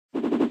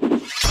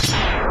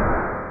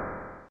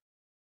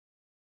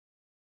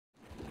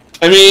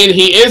I mean,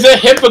 he is a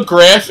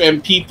hippogriff,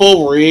 and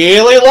people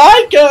really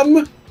like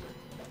him.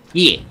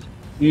 Yeah.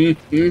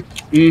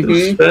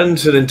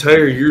 Spends an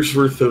entire year's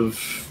worth of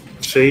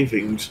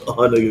savings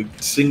on a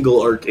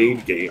single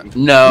arcade game.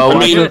 No, I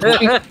mean,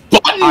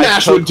 Button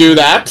Mash would do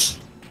that.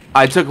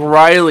 I took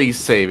Riley's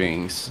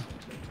savings.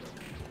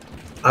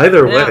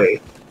 Either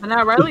way. And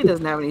now Riley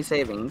doesn't have any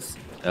savings.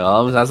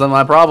 Well, that's not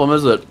my problem,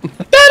 is it?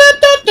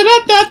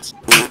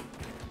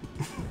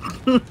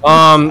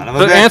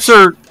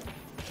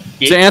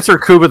 To answer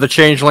Kuba the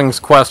Changeling's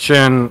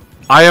question,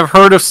 I have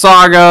heard of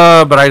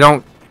Saga, but I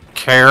don't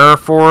care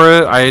for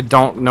it. I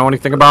don't know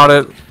anything about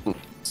it.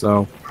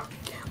 So.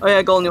 Oh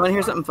yeah, Golden, you want to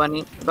hear something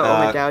funny about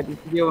what my dad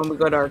used to do when we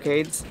go to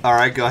arcades?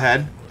 Alright, go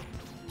ahead.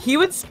 He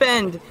would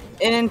spend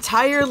an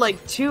entire,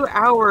 2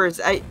 hours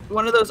at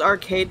one of those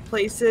arcade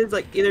places,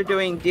 either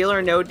doing Deal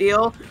or No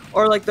Deal,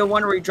 or the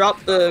one where you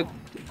drop the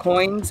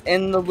coins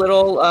in the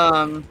little,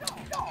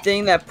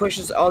 thing that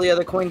pushes all the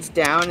other coins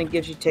down and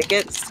gives you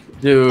tickets.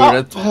 Dude,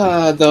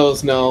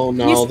 those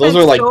those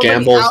are like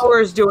gambles. Many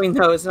hours doing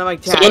those, and I'm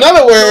like, so in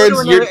other words,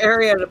 go to another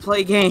area to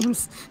play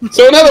games.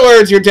 So in other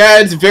words, your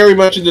dad's very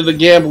much into the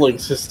gambling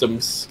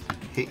systems.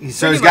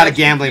 He's got a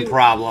gambling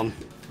problem.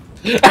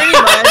 Pretty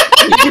much.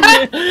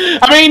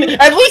 I mean,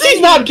 at least he's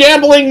not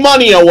gambling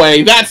money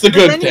away. That's the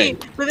good thing.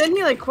 But then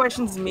he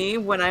questions me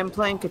when I'm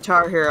playing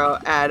Guitar Hero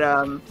at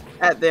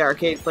the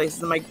arcade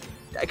places. I'm like,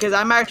 because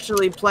I'm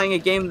actually playing a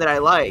game that I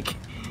like,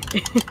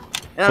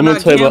 and I'm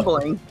not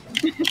gambling.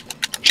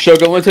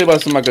 Shogun, I'm gonna tell you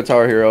about some of my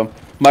Guitar Hero.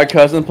 My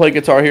cousin played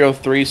Guitar Hero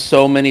 3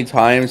 so many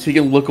times, he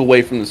can look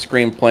away from the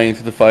screen playing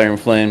through the fire and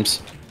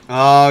flames.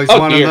 Oh, he's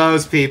one of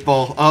those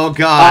people. Oh,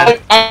 God.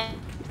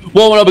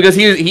 Well, no, because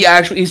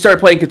he started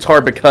playing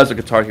guitar because of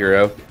Guitar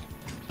Hero.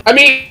 I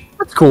mean,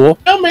 that's cool.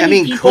 People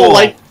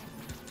I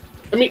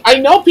mean, I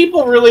know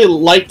people really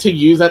like to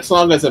use that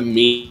song as a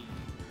meme.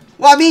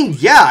 Well, I mean,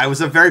 yeah, it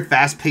was a very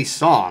fast-paced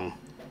song.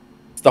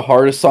 It's the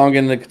hardest song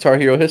in the Guitar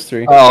Hero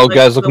history. Oh,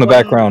 guys, look in the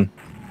background.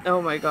 Oh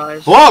my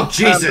gosh. Whoa,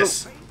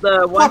 Jesus!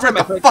 The one time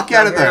I played fuck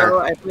out of there!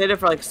 I played it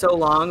for so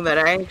long that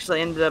I actually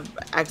ended up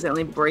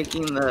accidentally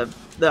breaking the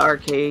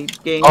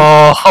arcade game.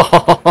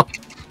 Oh.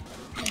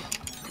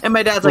 And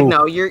my dad's like,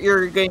 "No,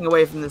 you're getting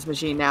away from this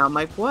machine now." I'm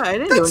like, "What? I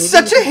didn't do anything."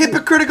 That's such a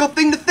hypocritical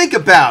thing to think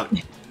about.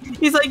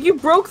 He's like, "You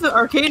broke the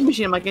arcade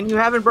machine." I'm like, "And you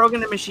haven't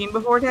broken a machine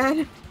before,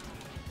 Dad?"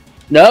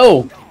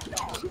 No.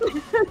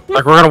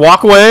 We're gonna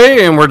walk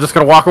away, and we're just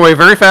gonna walk away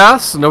very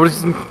fast.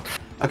 Nobody's.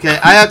 Okay,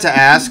 I have to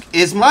ask: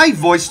 is my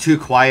voice too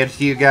quiet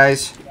to you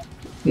guys?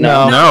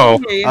 No.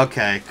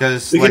 Okay,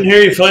 because we can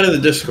hear you fine in the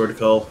Discord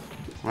call.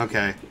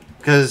 Okay,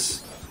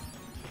 because.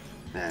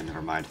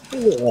 Never mind.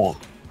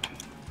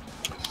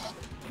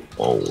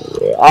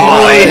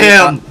 Bully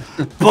him!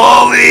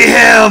 Bully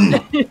him!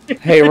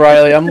 Hey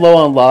Riley, I'm low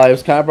on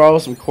lives. Can I borrow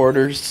some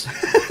quarters?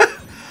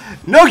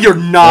 No, you're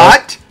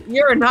not!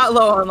 You're not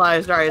low on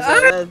lives, right?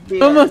 So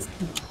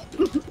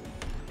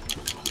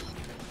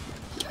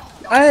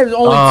I have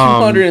only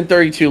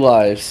 232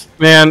 lives.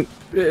 Man,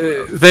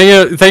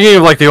 thinking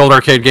of the old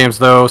arcade games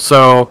though,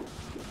 so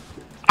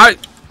I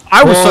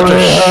was such a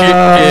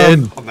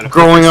shit kid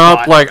growing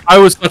up. I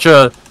was such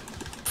a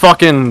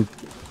fucking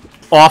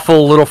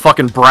awful little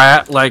fucking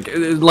brat. Like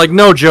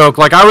no joke.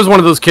 I was one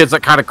of those kids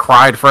that kind of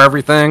cried for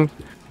everything.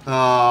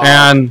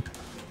 And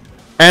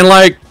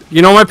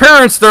my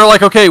parents, they're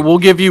like, okay, we'll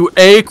give you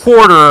a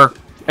quarter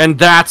and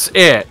that's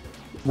it.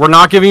 We're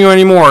not giving you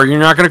any more. You're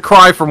not gonna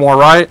cry for more,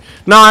 right?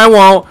 No, I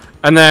won't.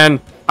 And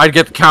then I'd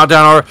get the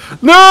countdown.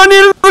 No, I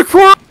need another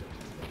quarter.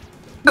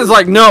 It's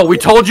like, no, we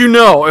told you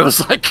no. It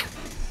was like,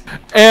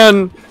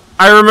 and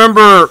I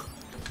remember.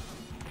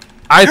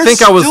 I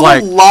think I was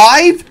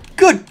alive.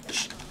 Good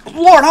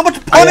Lord, how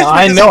much punishment?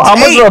 I know. How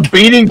much of a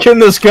beating can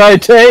this guy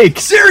take?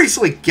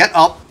 Seriously, get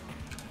up.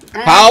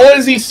 How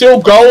is he still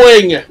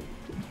going?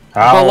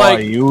 But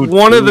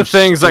one of the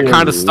things that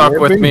kind of stuck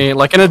with me,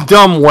 in a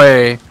dumb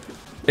way,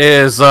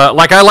 is I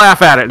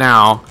laugh at it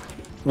now.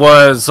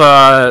 Was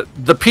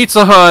the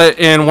Pizza Hut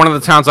in one of the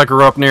towns I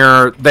grew up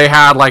near? They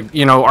had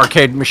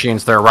arcade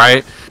machines there,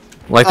 right?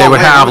 They would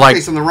have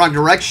facing the wrong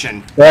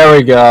direction. There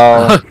we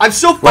go. I'm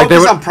so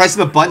focused on pressing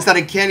the buttons that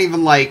I can't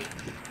even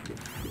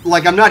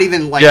I'm not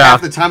even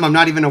half the time I'm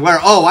not even aware.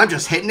 Oh, I'm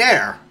just hitting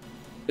air.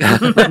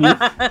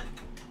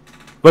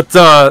 But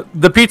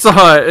the Pizza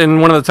Hut in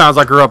one of the towns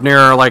I grew up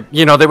near,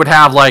 they would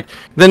have the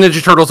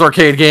Ninja Turtles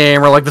arcade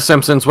game or the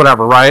Simpsons,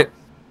 whatever, right?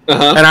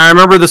 And I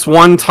remember this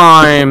one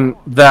time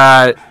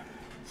that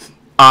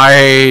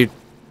my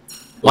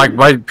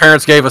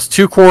parents gave us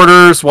 2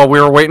 quarters while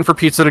we were waiting for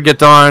pizza to get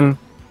done,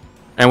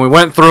 and we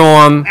went through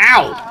them.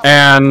 Ow!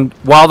 And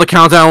while the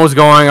countdown was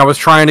going, I was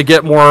trying to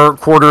get more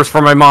quarters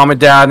from my mom and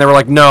dad, and they were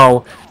like,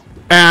 no.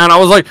 And I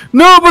was like,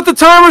 no, but the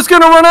timer's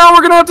gonna run out,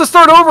 we're gonna have to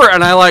start over!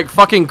 And I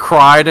fucking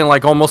cried and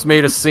almost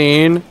made a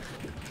scene.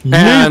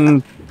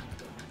 And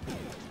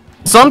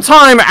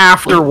sometime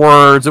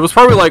afterwards, it was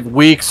probably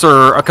weeks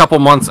or a couple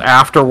months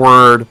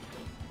afterward,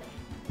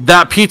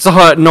 that Pizza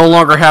Hut no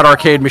longer had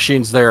arcade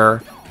machines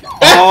there.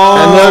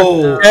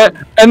 Oh.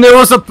 And there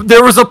was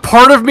a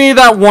part of me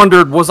that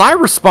wondered, was I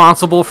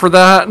responsible for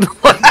that?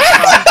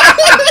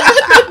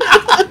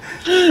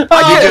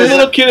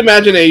 Little kid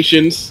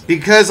imaginations.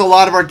 Because a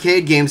lot of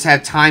arcade games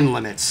have time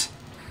limits.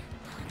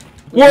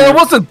 Well, it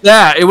wasn't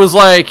that. It was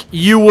like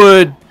you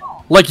would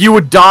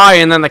die,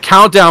 and then the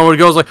countdown would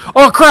go. Like,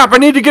 oh crap! I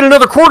need to get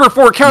another quarter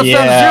before it counts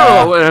down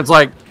to 0. And it's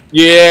like,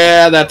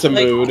 yeah, that's a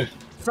mood.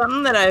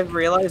 Something that I've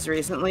realized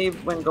recently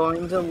when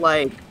going to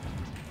like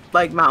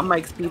Mountain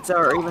Mike's Pizza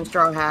or even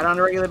Straw Hat on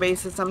a regular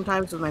basis,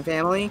 sometimes with my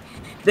family,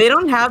 they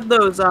don't have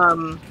those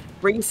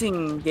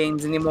racing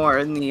games anymore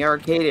in the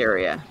arcade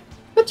area.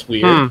 That's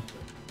weird.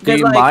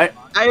 Because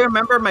I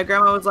remember my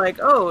grandma was like,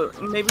 "Oh,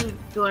 maybe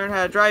to learn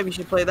how to drive, you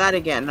should play that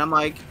again." And I'm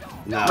like,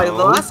 No. Like, the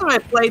last time I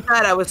played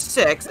that, I was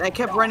 6, and I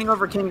kept running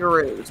over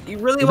kangaroos. You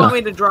really want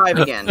me to drive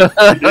again?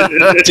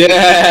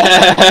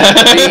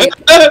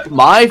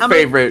 My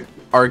favorite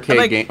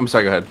arcade game. I'm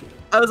sorry, go ahead.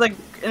 I was like,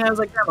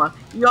 Grandma,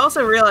 you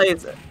also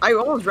realize I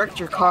almost wrecked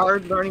your car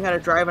learning how to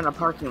drive in a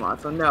parking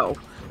lot, so no.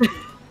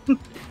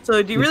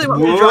 So do you really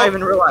want me to drive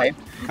in real life?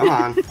 Come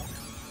on.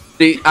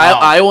 See,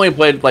 I only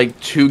played like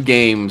 2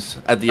 games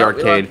at the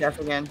arcade.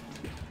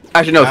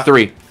 Actually, no,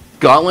 3.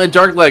 Gauntlet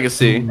Dark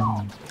Legacy,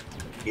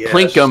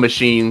 Plinko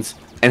Machines,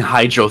 and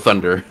Hydro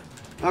Thunder.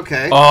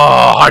 Okay.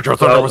 Oh, Hydro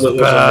Thunder was the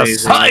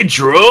best.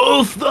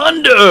 Hydro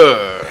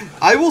Thunder!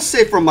 I will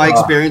say from my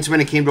experience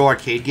when it came to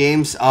arcade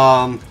games,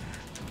 my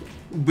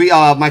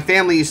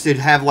family used to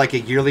have like a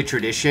yearly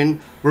tradition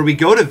where we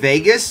go to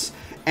Vegas,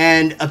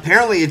 and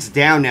apparently it's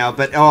down now,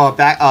 but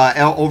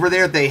over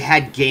there they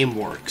had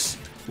GameWorks,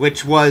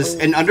 which was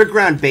an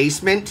underground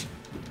basement,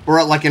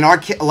 or like an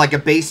arcade, like a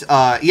base.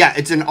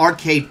 It's an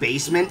arcade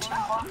basement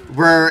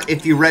where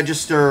if you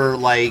register,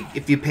 like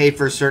if you pay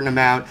for a certain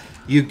amount,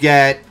 you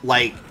get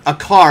like a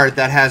card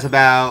that has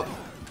about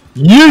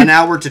an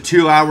hour to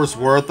 2 hours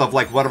worth of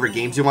like whatever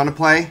games you want to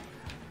play.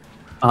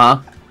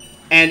 And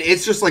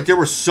it's just like there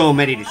were so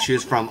many to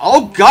choose from.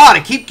 Oh god, I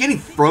keep getting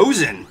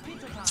frozen.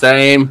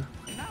 Same.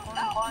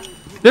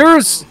 There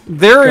is.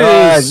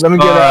 Let me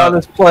get out of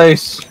this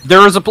place.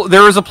 There is a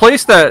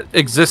place that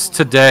exists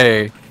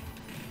today,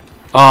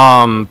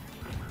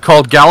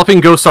 called Galloping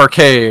Ghost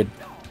Arcade,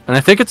 and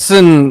I think it's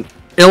in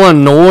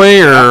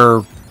Illinois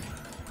or.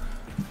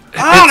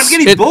 I'm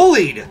getting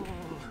bullied.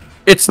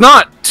 It's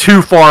not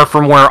too far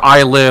from where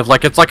I live.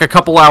 Like it's like a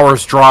couple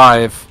hours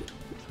drive,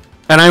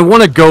 and I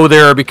want to go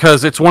there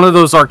because it's one of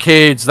those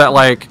arcades that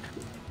like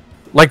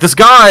this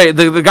guy,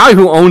 the guy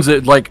who owns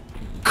it, like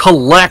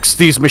collects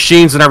these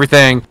machines and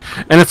everything,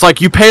 and it's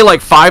like you pay like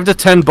 $5 to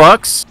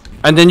 $10,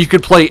 and then you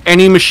could play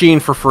any machine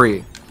for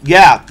free.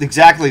 Yeah,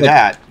 exactly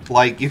that.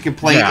 Like you can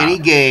play any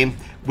game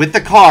with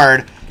the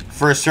card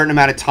for a certain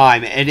amount of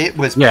time, and it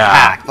was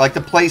packed. Like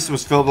the place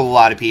was filled with a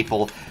lot of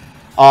people.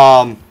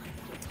 One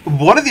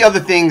of the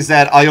other things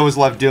that I always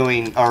love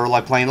doing, or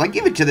like playing, like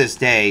even to this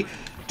day,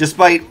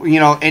 despite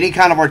any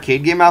kind of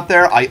arcade game out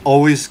there, I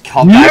always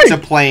come back to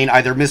playing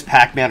either Miss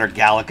Pac-Man or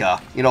Galaga.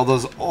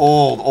 Those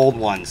old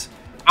ones.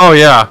 Oh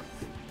yeah.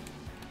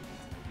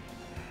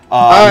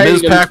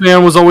 Ms.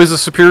 Pac-Man was always a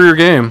superior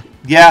game.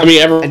 Yeah, I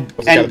mean, everyone's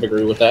got to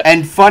agree with that.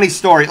 And funny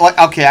story, like,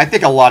 okay, I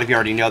think a lot of you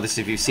already know this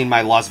if you've seen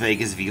my Las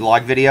Vegas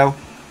vlog video.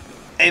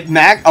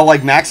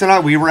 Max and I,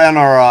 we were at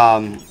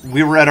our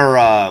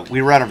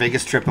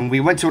Vegas trip, and we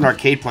went to an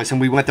arcade place, and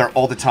we went there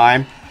all the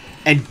time.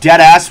 And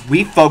deadass,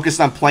 we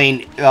focused on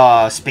playing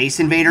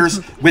Space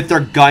Invaders with their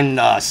gun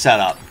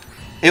setup.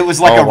 It was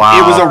like it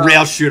was a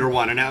rail shooter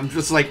one, and I'm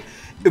just like.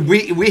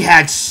 We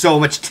had so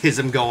much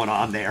tism going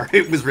on there.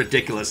 It was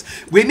ridiculous.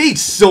 We made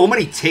so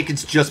many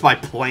tickets just by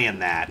playing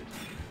that.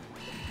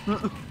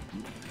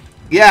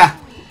 Yeah.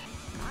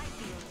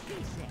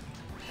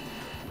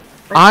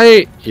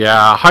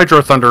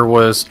 Hydro Thunder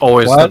was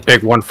always the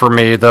big one for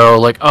me, though.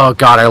 Like, oh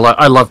god,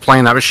 I love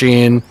playing that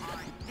machine.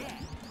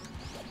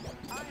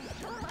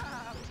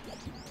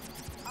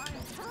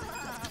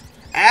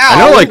 Ow. I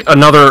know, like,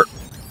 another...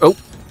 Oh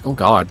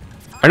god.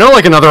 I know,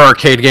 like, another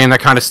arcade game that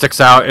kind of sticks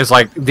out is,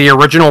 like, the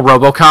original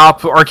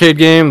RoboCop arcade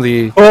game,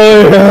 the...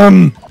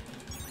 Where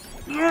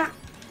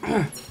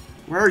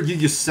are you,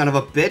 you son of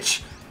a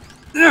bitch?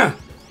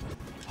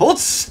 Hold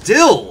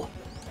still!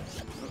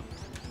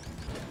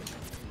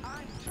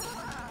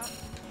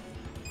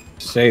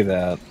 Say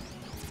that.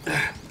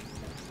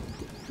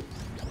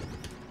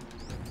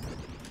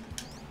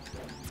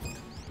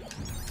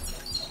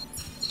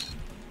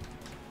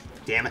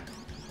 Damn it.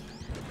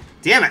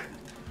 Damn it!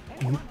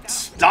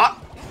 Stop!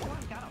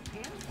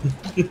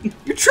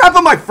 You're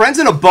trapping my friends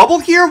in a bubble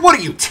here? What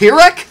are you,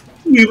 T-Rex?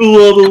 Leave a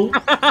bubble.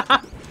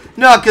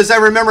 No, because I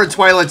remember in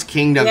Twilight's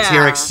Kingdom,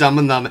 T-Rex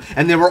summoned them,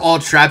 and they were all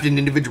trapped in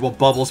individual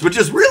bubbles, which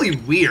is really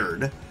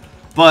weird.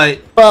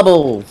 But...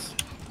 Bubbles!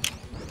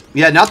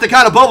 Yeah, not the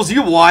kind of bubbles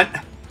you want.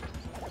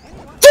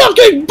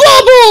 Fucking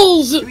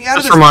bubbles!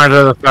 Just reminded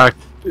of the fact...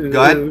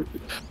 Go ahead.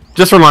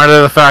 Just reminded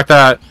of the fact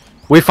that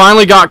we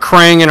finally got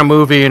Krang in a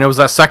movie, and it was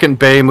that second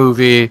Bay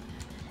movie,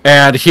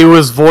 and he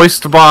was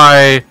voiced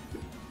by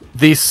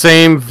the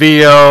same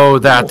VO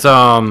that,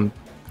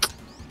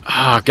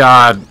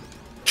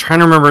 trying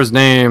to remember his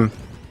name.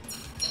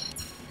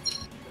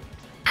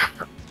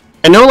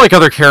 I know like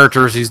other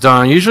characters he's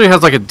done. He usually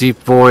has like a deep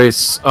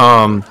voice.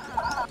 God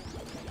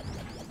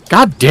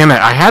damn it!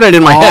 I had it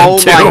in my head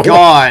too. Oh my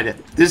god!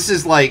 This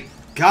is like,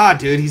 God,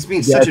 dude, he's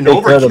being such an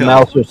overkill. The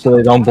mouse so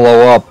they don't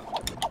blow up.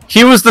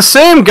 He was the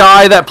same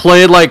guy that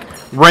played like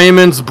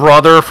Raymond's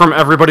brother from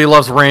Everybody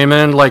Loves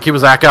Raymond. Like he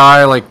was that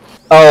guy. Like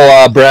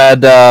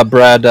Brad.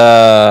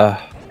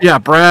 Yeah,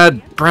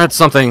 Brad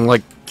something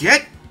like.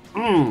 Get.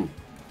 I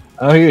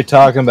know who you're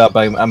talking about,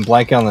 but I'm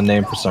blanking on the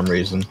name for some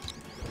reason.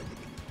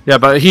 Yeah,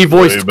 but he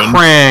voiced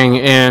Krang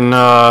in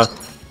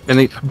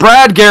the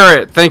Brad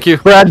Garrett. Thank you,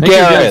 Brad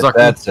Garrett.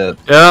 That's it.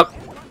 Yep.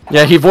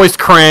 Yeah, he voiced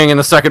Krang in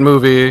the second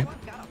movie.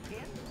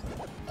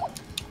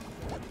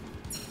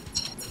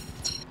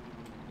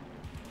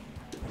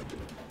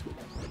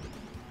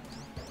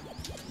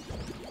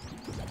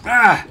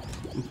 A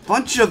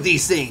bunch of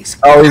these things.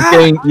 Oh, he's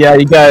getting. Yeah,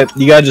 you got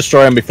to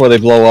destroy them before they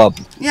blow up.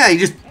 Yeah, he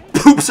just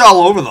poops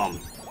all over them.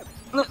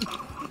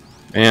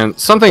 And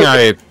something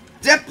I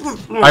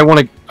want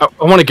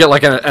to get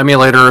like an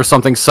emulator or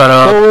something set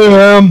up.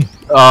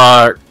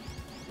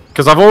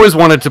 Because I've always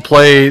wanted to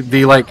play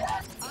the like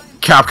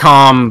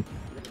Capcom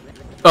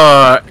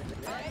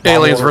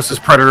Aliens vs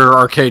Predator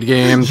arcade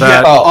game.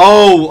 That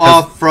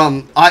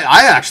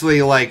I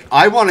actually like.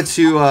 I wanted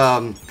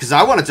to because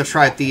I wanted to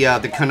try the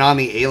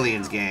Konami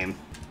Aliens game.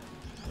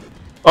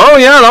 Oh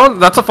yeah,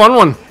 that's a fun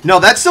one. No,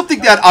 that's something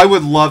that I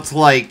would love to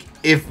like.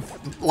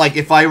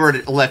 If I were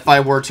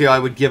to, I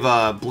would give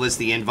Bliss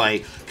the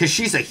invite because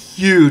she's a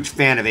huge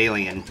fan of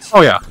Aliens.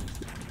 Oh yeah.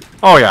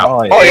 Oh yeah.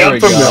 Oh yeah. I'm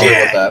familiar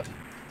with that.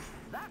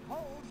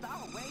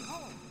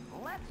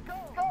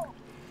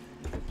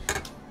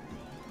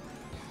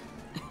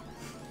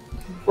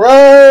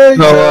 Right.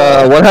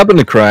 So, what happened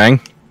to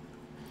Krang?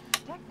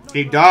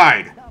 He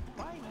died.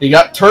 He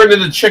got turned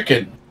into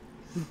chicken.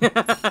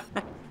 Got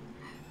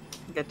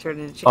turned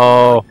into chicken.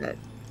 Oh.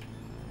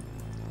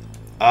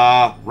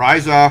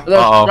 Ryza.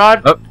 Oh,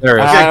 there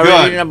it is.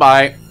 Okay, good.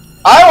 Bye.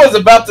 I was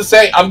about to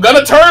say, I'm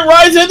gonna turn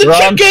Ryza into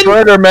Ron chicken!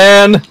 Shredder,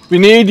 man. We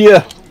need you.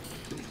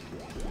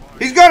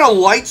 He's got a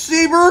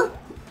lightsaber?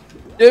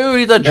 Dude,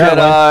 he's a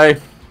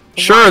Jedi.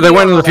 Sure, they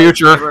went in the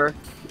future.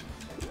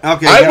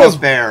 Okay, I that was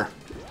was fair.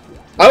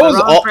 I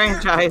was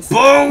franchise.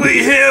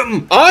 Bully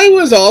him! I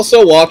was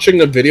also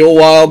watching a video a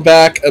while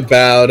back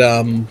about,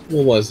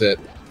 what was it?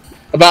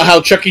 About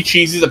how Chuck E.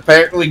 Cheese is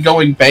apparently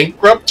going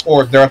bankrupt,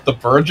 or they're at the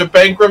verge of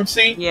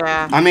bankruptcy.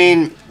 Yeah. I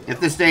mean,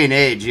 at this day and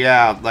age,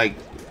 yeah, like...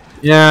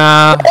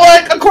 Yeah.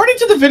 Like, according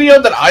to the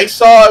video that I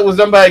saw, it was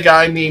done by a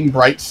guy named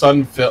Bright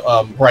Sun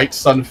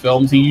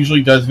Films. He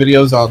usually does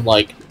videos on,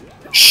 like,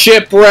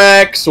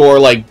 shipwrecks, or,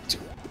 like,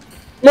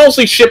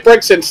 mostly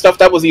shipwrecks and stuff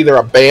that was either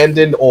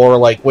abandoned or,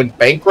 like, went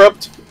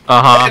bankrupt.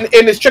 Uh-huh. And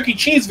in his Chuck E.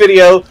 Cheese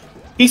video,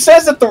 he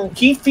says that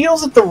he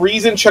feels that the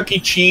reason Chuck E.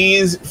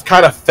 Cheese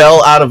kind of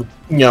fell out of,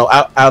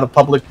 out of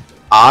public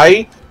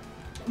eye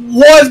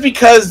was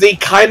because they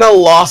kind of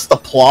lost the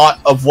plot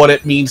of what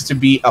it means to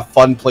be a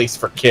fun place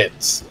for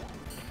kids.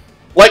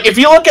 Like, if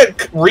you look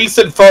at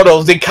recent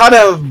photos, they kind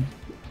of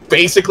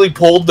basically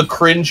pulled the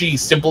cringy,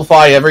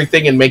 simplify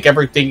everything and make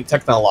everything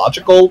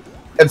technological,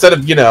 instead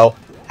of,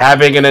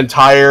 having an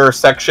entire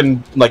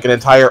section, like an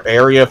entire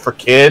area for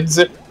kids.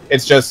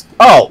 It's just,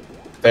 oh,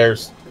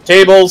 there's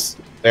tables,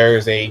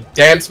 there's a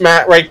dance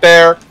mat right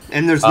there.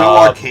 And there's no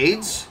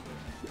arcades?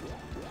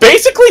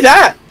 Basically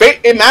that.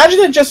 Imagine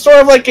it just sort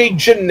of like a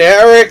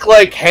generic,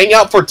 like,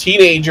 hangout for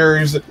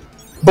teenagers,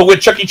 but with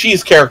Chuck E.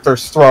 Cheese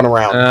characters thrown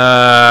around.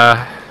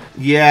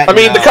 Yeah. I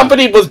mean, the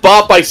company was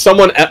bought by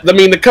someone.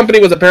 The company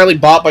was apparently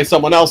bought by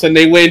someone else, and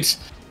they went,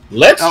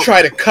 "Let's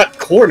try to cut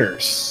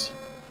corners."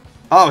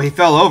 Oh, he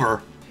fell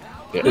over.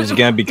 Is he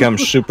gonna become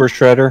Super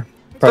Shredder?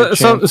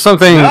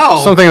 Something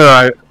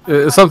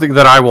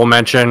that I will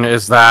mention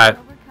is that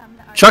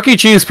Chuck E.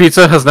 Cheese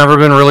pizza has never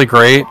been really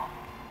great.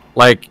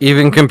 Like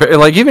even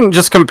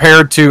just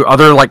compared to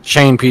other like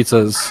chain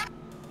pizzas.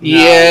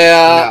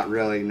 Yeah, not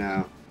really.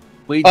 No.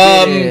 We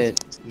did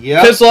it.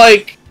 Yeah. Because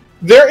like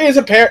there is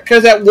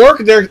because at work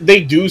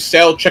they do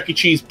sell Chuck E.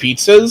 Cheese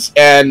pizzas,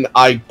 and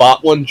I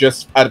bought one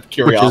just out of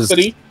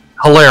curiosity. Which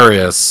is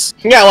hilarious.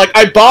 Yeah, like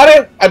I bought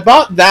it. I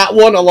bought that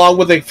one along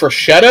with a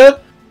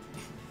bruschetta.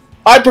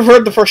 I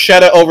preferred the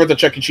bruschetta over the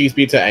Chuck E. Cheese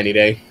pizza any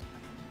day.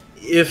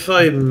 If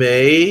I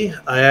may,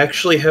 I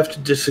actually have to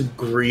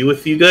disagree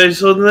with you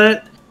guys on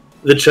that.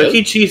 The Chuck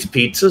E. Cheese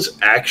pizza's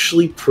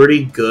actually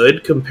pretty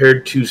good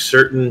compared to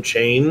certain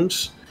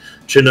chains.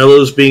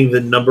 Chanello's being the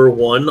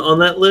 #1 on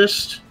that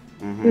list.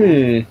 I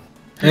don't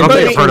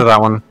think I've heard of that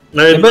one.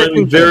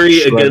 I'm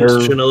very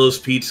against Chanello's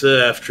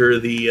pizza after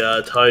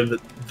the time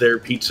that their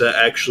pizza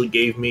actually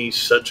gave me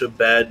such a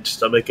bad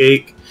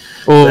stomachache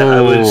that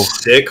I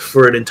was sick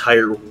for an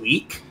entire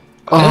week.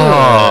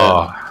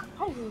 Oh.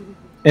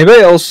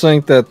 Anybody else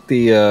think that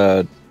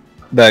the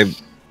that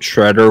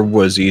Shredder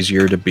was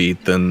easier to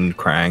beat than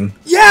Krang?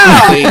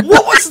 Yeah!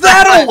 What was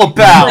that all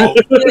about?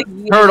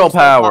 Turtle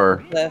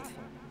power.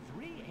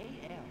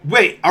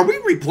 Wait, are we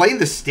replaying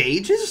the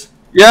stages?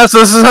 Yes,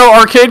 this is how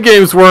arcade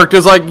games work.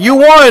 It's like, you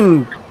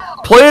won!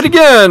 Play it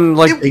again!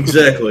 Like,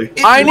 Exactly.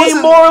 I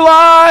need more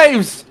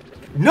lives!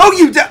 No,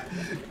 you don't!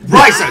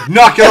 Risa,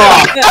 knock it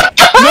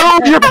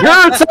off! no, your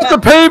parents have to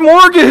pay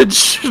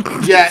mortgage!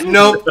 Yeah,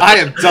 no, I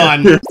am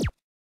done.